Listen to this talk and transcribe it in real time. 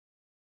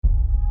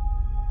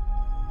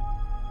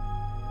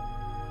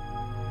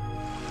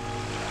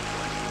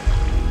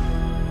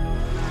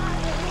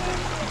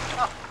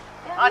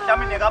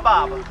Adlami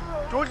nekababa.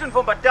 Dudlu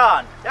Ntfombi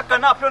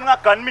Yaganaphi yona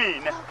ngagani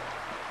mina.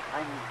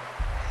 Hayi.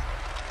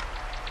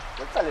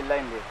 Utsale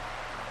line le.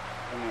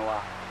 Ungewa.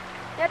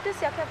 Yathi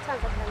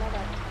siyakuthanda khona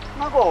baba.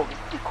 Ngako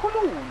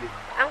ikhulule.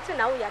 Angithi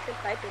nawe uyahle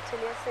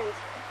iBhayibheli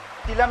yesense.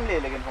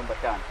 Dilamlele ke Ntfombi.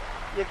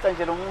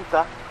 Yekucanjela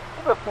umugca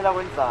ube kuphela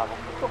kwendzaba.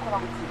 Sokhona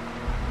ukuthi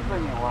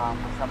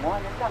ngewami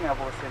samona entanga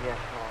yabo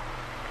seliyasho.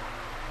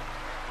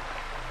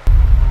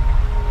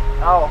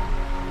 Aw.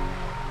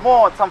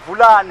 Motha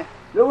Mvulane.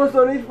 Lokho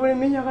sona ifuna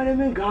iminyaka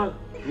lemingaka.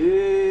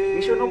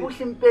 Ngisho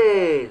nobuhle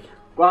impela.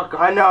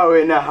 Kwagana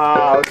wena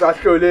ha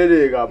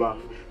usahloleleka ba.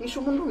 Ngisho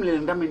umuntu umlele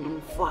ntameni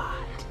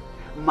umfati.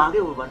 Make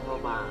wabantu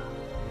baba.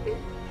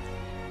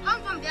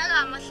 Ntfombi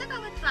yakama hleka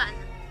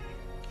wetfana.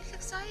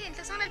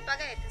 Hlekisayinhle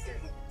sanelibhakede sisi.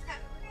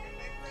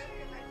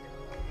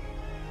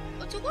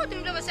 Uthi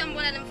mhlobo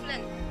siyambona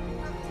lemfulane.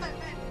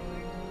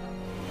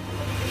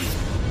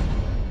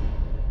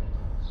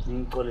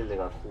 Ngixolele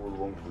kakhulu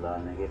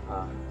boMvulane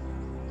kepha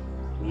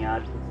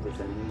ngiyathi ukuthi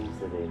bese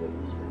ngimselele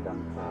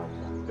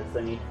intamthatha bese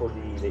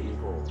ngitholile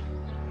info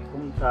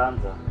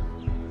kumthanza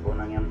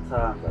bona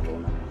ngiyamthanda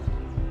bona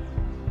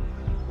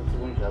ukuthi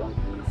kunjalo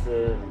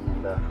ngiyimisele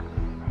ngenda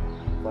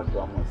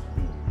kodwa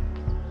mosiphi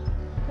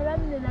phela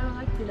mina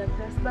ngagcina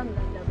phela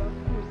sibangani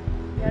labakhulu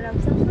yala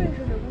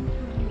msafresho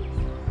nokumthulisa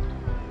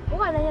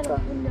ukananya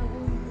ngifuna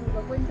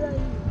ukubuka kwento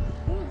yini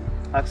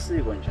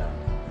akusiko njalo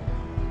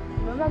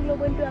noma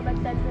kulokwento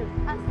yabathathu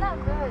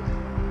Asilangwe.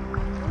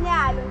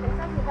 Nyalo nje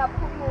safika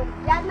kakhulu.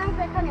 Yazi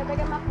nangifeka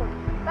ngebeke emabhoni.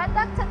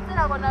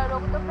 Batakuthathela kona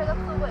lokho utofeka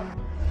kusukweni.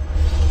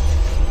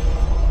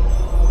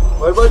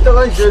 Wayibata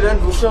kanje le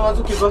ndvukusha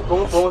ngathi ukhipha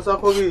sibhongobhongo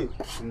sakho ki.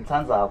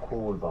 Ngimthanda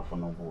kakhulu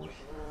bafuna ubuhle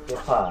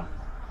kepha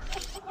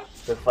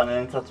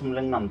sekufanele ngithathe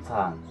umle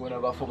ngingamthandi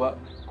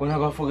Kona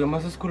bafoke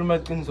mase sikhuluma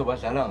iqiniso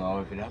badlala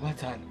ngawe vele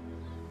abathanda.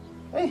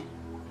 Hey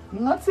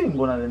ngingathi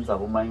ngibona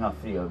lenzaba uma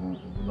ingafika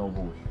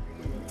kunobuhle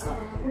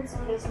Uthi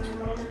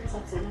lesinqumela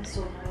ngithathele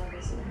sona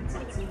bese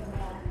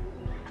ngithathela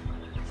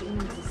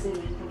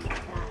ngizisele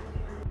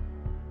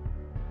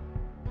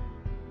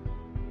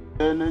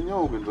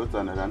Nenyoka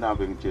indodzana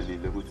lanabe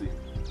ngitshelile ukuthi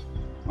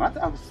ngathi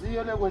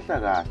akusiyo lekwehla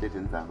kahle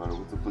lenzaba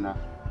lokuthi ufuna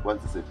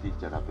kwazise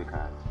feature lapha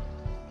ekhaya.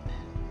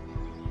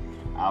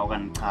 Awu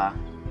kanti cha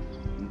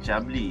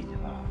ngijabulile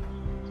baba.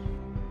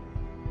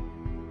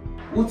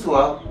 Uthi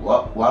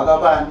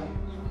wakabani?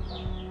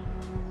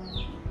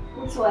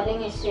 uthi wale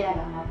ngesheya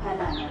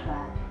ngaphalana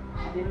baba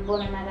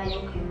abembona naka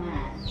yonke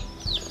imali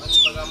bathi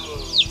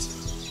bakamuthi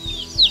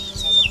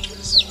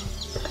sazakuxolisa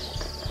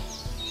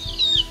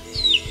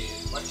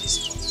bathi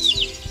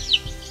sifundiswe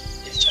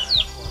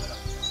elijana khona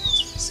lapho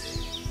bese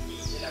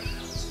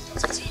elana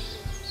uthathe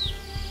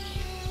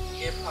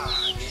kepha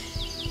ke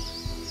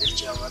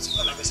elijana wathi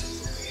fana bese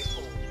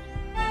ngekho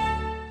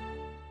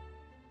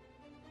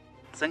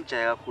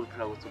Sengijaye kakhulu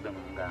phela ukuthi ube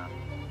ngumngane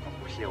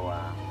obuhle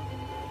wami.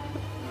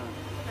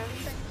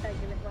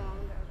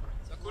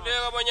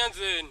 Sakhuleka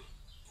abanyanzeni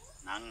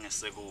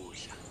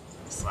Nangingesekudla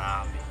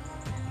sami.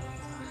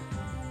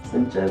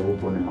 Sengijaye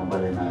ukubona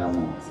ngobalena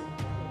kamuthi.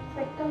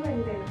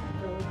 sekutomendela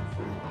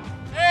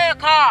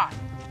ekhaya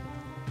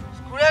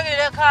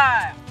sikhulekile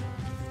ekhaya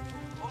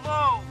umo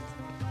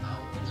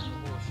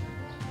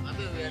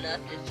abe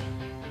uyalapha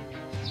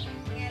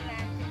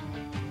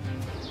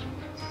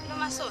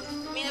Nomasoni,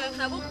 mina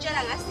bengifuna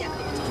ukukutshela ngasi yakho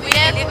ukuthi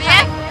uyeke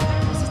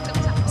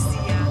sisicabanga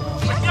siya.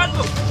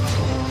 Yando.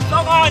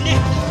 Sangani.